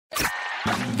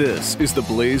This is the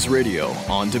Blaze Radio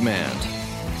on demand.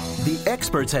 The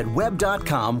experts at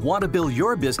Web.com want to build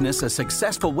your business a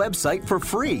successful website for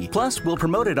free. Plus, we'll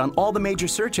promote it on all the major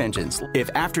search engines.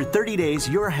 If after 30 days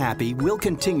you're happy, we'll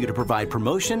continue to provide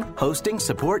promotion, hosting,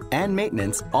 support, and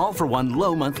maintenance, all for one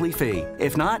low monthly fee.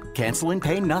 If not, cancel and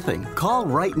pay nothing. Call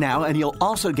right now and you'll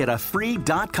also get a free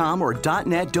 .com or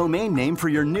 .net domain name for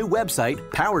your new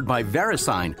website, powered by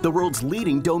VeriSign, the world's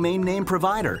leading domain name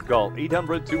provider. Call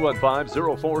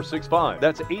 800-215-0465.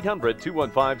 That's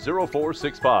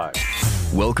 800-215-0465.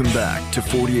 Welcome back to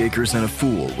 40 Acres and a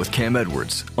Fool with Cam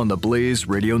Edwards on the Blaze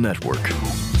Radio Network.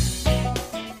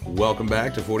 Welcome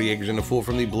back to 40 Acres and a Fool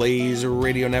from the Blaze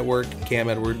Radio Network. Cam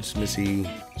Edwards, Missy,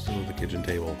 still at the kitchen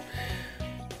table.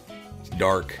 It's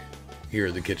dark here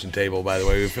at the kitchen table, by the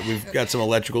way. We've got some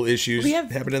electrical issues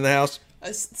happening in the house.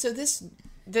 So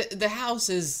the house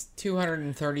is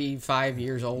 235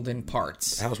 years old in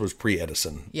parts. The house was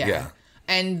pre-Edison. Yeah.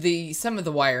 And some of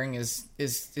the wiring is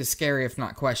scary, if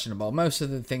not questionable. Most of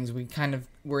the things we kind of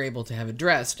were able to have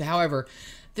addressed. However,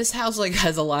 this house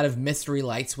has a lot of mystery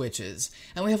light switches,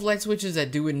 and we have light switches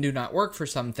that do and do not work for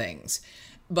some things.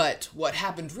 But what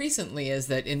happened recently is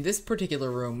that in this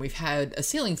particular room, we've had a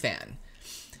ceiling fan.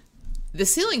 The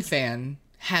ceiling fan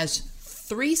has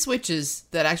 3 switches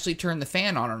that actually turn the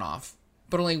fan on and off,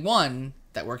 but only one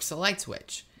that works the light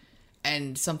switch.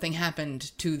 And something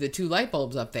happened to the 2 light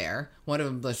bulbs up there. One of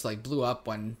them just blew up.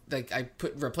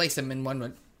 Replaced them, and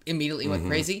one immediately went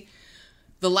crazy.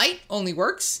 The light only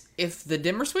works if the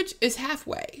dimmer switch is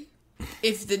halfway.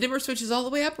 If the dimmer switch is all the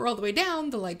way up or all the way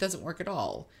down, the light doesn't work at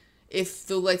all. If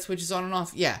the light switch is on and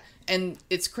off, and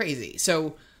it's crazy.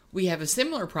 So we have a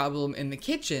similar problem in the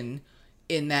kitchen,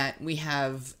 in that we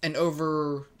have a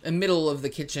middle of the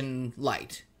kitchen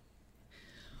light.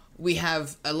 We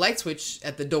have a light switch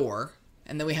at the door,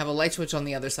 and then we have a light switch on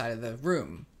the other side of the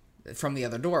room from the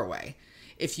other doorway.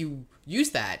 If you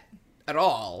use that at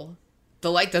all,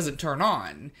 the light doesn't turn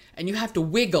on, and you have to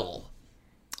wiggle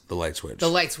the light switch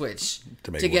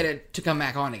to get it to come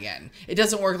back on again. It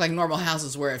doesn't work like normal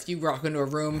houses, where if you walk into a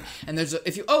room and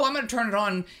I'm going to turn it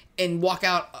on and walk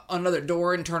out another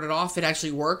door and turn it off, it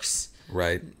actually works.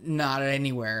 Right. Not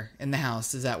anywhere in the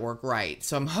house does that work right.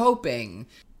 So I'm hoping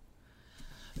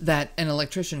that an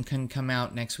electrician can come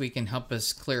out next week and help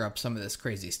us clear up some of this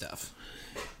crazy stuff.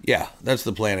 Yeah, that's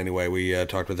the plan anyway. We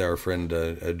talked with our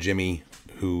friend Jimmy,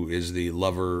 who is the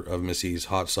lover of Missy's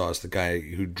hot sauce, the guy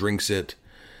who drinks it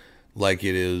like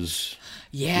it is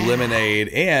lemonade.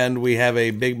 And we have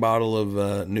a big bottle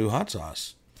of new hot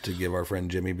sauce to give our friend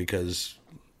Jimmy, because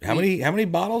how many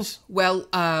bottles? Well,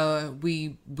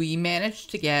 we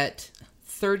managed to get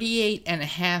 38 and a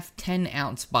half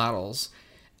 10-ounce bottles.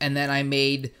 And then I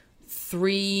made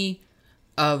 3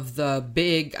 of the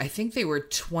big, I think they were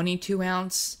 22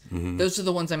 ounce. Mm-hmm. Those are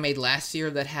the ones I made last year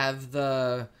that have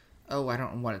I don't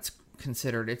know what it's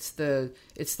considered. It's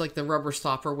like the rubber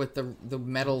stopper with the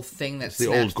metal thing that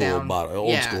snaps the old school down.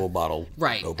 School bottle.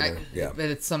 Right. Opener. But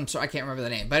it's some sort, I can't remember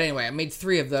the name. But anyway, I made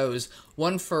 3 of those.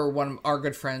 One for one of our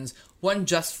good friends, one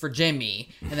just for Jimmy,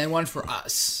 and then one for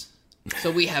us.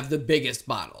 So we have the biggest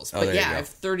bottles. But I have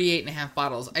 38 and a half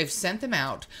bottles. I've sent them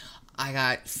out. I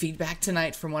got feedback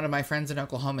tonight from one of my friends in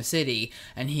Oklahoma City,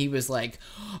 and he was like,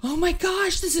 "Oh my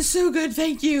gosh, this is so good,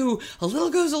 thank you. A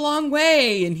little goes a long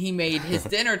way." And he made his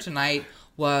dinner tonight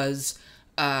was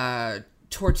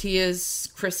tortillas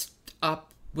crisped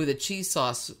up with a cheese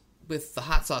sauce, with the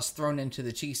hot sauce thrown into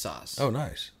the cheese sauce. Oh,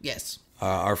 nice. Yes.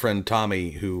 Our friend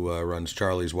Tommy, who runs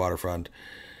Charlie's Waterfront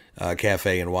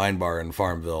Cafe and Wine Bar in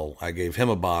Farmville, I gave him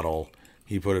a bottle.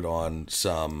 He put it on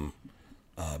some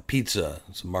pizza,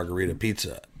 some margarita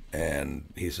pizza, and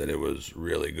he said it was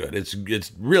really good.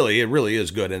 It really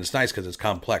is good, and it's nice because it's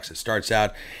complex. It starts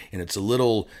out and it's a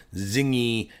little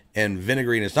zingy and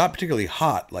vinegary, and it's not particularly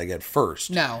hot like at first.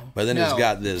 No, but then it's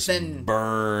got this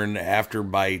burn after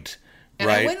bite. And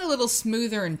right? I went a little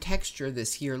smoother in texture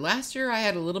this year. Last year I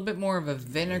had a little bit more of a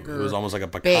vinegar. It was almost like a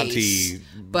picante. Base,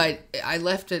 but I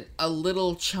left it a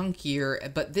little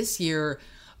chunkier. But this year,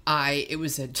 it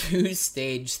was a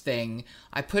 2-stage thing.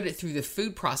 I put it through the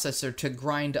food processor to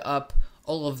grind up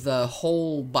all of the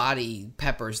whole body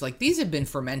peppers. Like, these have been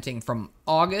fermenting from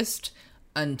August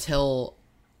until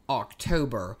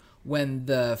October, when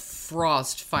the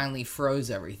frost finally froze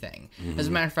everything. Mm-hmm. As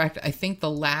a matter of fact, I think the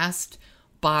last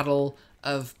bottle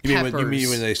of peppers.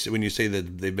 When you say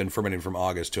that they've been fermenting from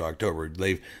August to October,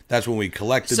 that's when we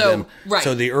collected them. Right.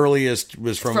 So the earliest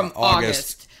was from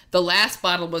August. The last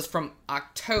bottle was from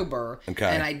October,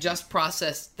 and I just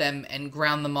processed them and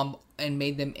ground them up and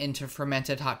made them into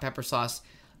fermented hot pepper sauce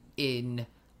in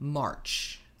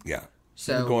March. Yeah.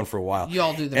 So going for a while. You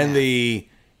all do the math.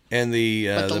 And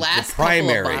But the last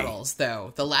primary couple of bottles,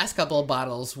 though, the last couple of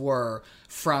bottles were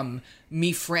from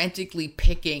me frantically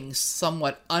picking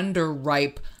somewhat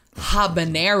underripe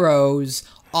habaneros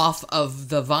off of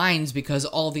the vines because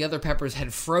all the other peppers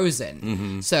had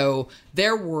frozen. So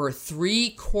there were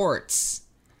 3 quarts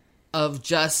of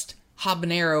just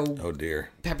habanero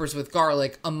peppers with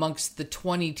garlic amongst the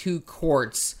 22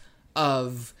 quarts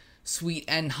of sweet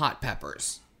and hot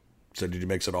peppers. So did you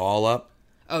mix it all up?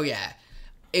 Oh, yeah.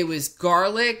 It was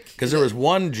garlic. Because there was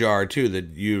one jar, too,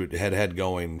 that you had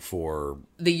going for...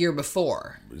 the year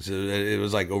before. So it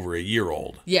was like over a year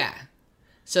old. Yeah.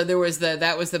 So there was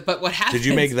but what happened... Did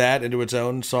you make that into its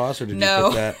own sauce, or did you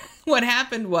put that... What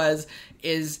happened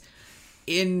is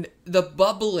in the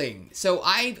bubbling. So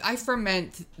I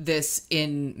ferment this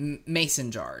in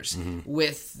mason jars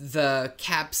with the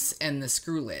caps and the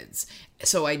screw lids.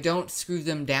 So I don't screw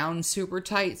them down super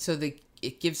tight so that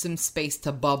it gives them space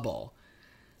to bubble.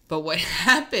 But what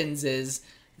happens is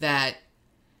that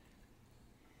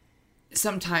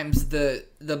sometimes the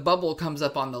bubble comes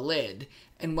up on the lid,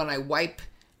 and when I wipe,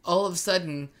 all of a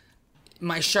sudden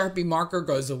my Sharpie marker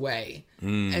goes away.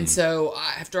 And so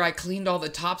after I cleaned all the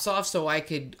tops off so I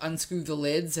could unscrew the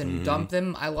lids and dump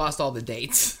them, I lost all the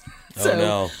dates. So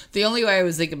no. The only way I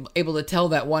was able to tell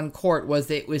that 1 quart was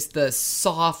that it was the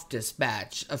softest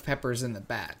batch of peppers in the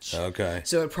batch. Okay.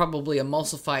 So it probably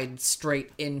emulsified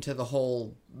straight into the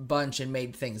whole bunch and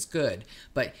made things good.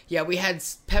 But yeah, we had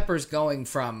peppers going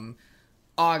from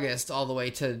August all the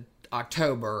way to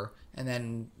October, and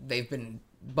then they've been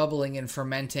bubbling and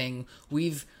fermenting.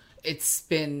 It's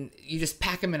been, you just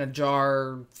pack them in a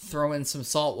jar, throw in some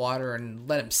salt water and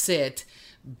let them sit.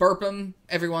 Burp them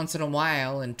every once in a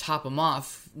while and top them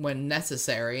off when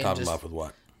necessary. Top them off with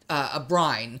what? A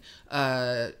brine.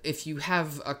 If you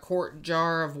have a quart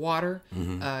jar of water,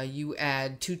 you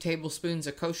add 2 tablespoons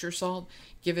of kosher salt.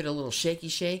 Give it a little shaky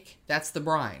shake. That's the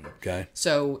brine. Okay.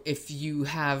 So if you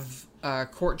have a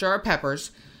quart jar of peppers,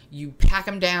 you pack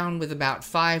them down with about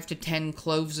 5 to 10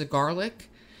 cloves of garlic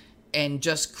and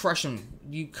just crush them.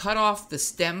 You cut off the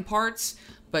stem parts,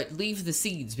 but leave the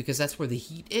seeds because that's where the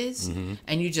heat is,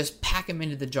 and you just pack them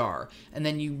into the jar. And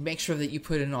then you make sure that you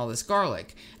put in all this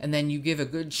garlic, and then you give a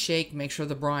good shake, make sure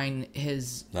the brine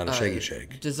has not a shaky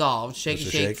shake dissolved. Shaky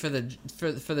shake for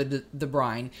the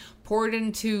brine. Pour it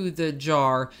into the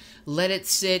jar, let it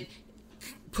sit.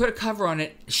 Put a cover on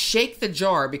it. Shake the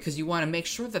jar because you want to make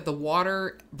sure that the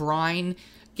water brine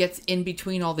gets in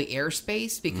between all the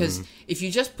airspace. Because if you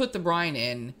just put the brine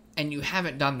in and you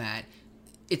haven't done that,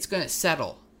 it's going to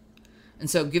settle. And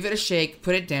so give it a shake,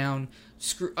 put it down,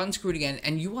 unscrew it again,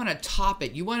 and you want to top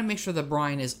it. You want to make sure the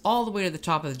brine is all the way to the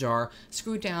top of the jar.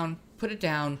 Screw it down, put it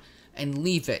down, and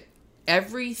leave it.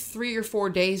 Every 3 or 4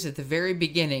 days at the very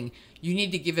beginning, you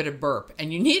need to give it a burp.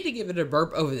 And you need to give it a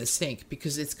burp over the sink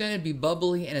because it's going to be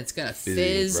bubbly and it's going to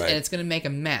fizz and it's going to make a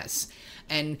mess.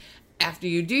 And after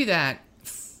you do that,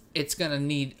 it's going to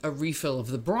need a refill of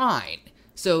the brine.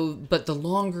 So, but the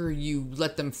longer you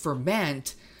let them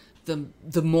ferment,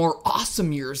 the more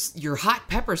awesome your hot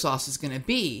pepper sauce is going to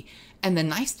be. And the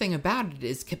nice thing about it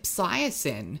is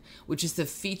capsaicin, which is the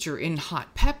feature in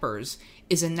hot peppers,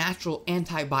 is a natural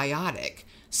antibiotic.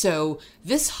 So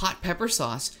this hot pepper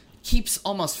sauce keeps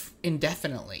almost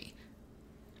indefinitely.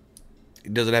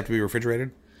 Does it have to be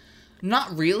refrigerated?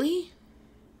 Not really.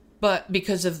 But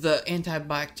because of the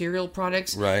antibacterial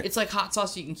products, right. It's like hot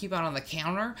sauce you can keep out on the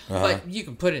counter, but you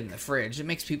can put it in the fridge. It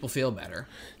makes people feel better.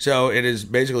 So it is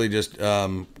basically just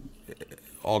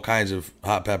all kinds of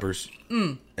hot peppers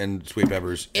and sweet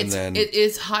peppers. It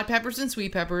is hot peppers and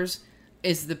sweet peppers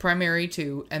is the primary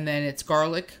two, and then it's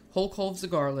garlic, whole cloves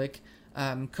of garlic,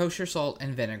 kosher salt,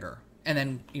 and vinegar. And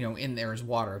then, in there is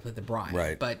water with the brine.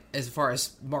 Right. But as far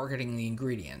as marketing the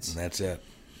ingredients. And that's it.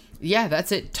 Yeah,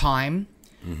 that's it. Time.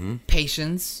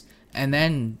 Patience, and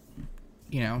then,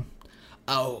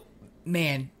 oh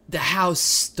man, the house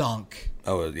stunk.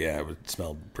 Oh yeah, it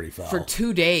smelled pretty foul for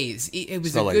 2 days. It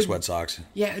was smelled like sweat socks.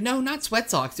 Yeah, no, not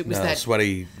sweat socks. It was that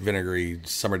sweaty, vinegary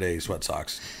summer day sweat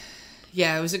socks.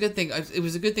 Yeah, it was a good thing. It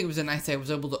was a good thing. It was a nice day. I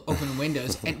was able to open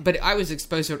windows, but I was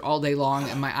exposed to it all day long,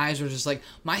 and my eyes were just like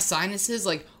my sinuses.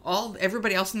 Like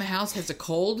everybody else in the house has a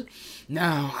cold.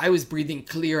 No, I was breathing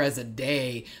clear as a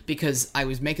day because I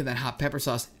was making that hot pepper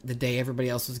sauce the day everybody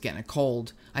else was getting a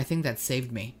cold. I think that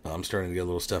saved me. I'm starting to get a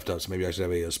little stuffed up, so maybe I should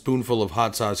have a spoonful of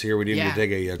hot sauce here. We need to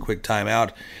take a quick time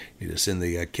out. Need to send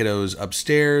the kiddos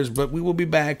upstairs, but we will be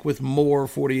back with more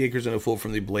 40 Acres and a Fool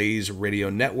from the Blaze Radio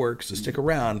Network, so stick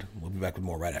around. We'll be back with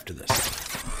more right after this.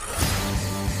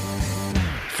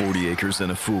 40 Acres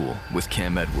and a Fool with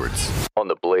Cam Edwards on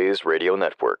the Blaze Radio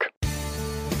Network.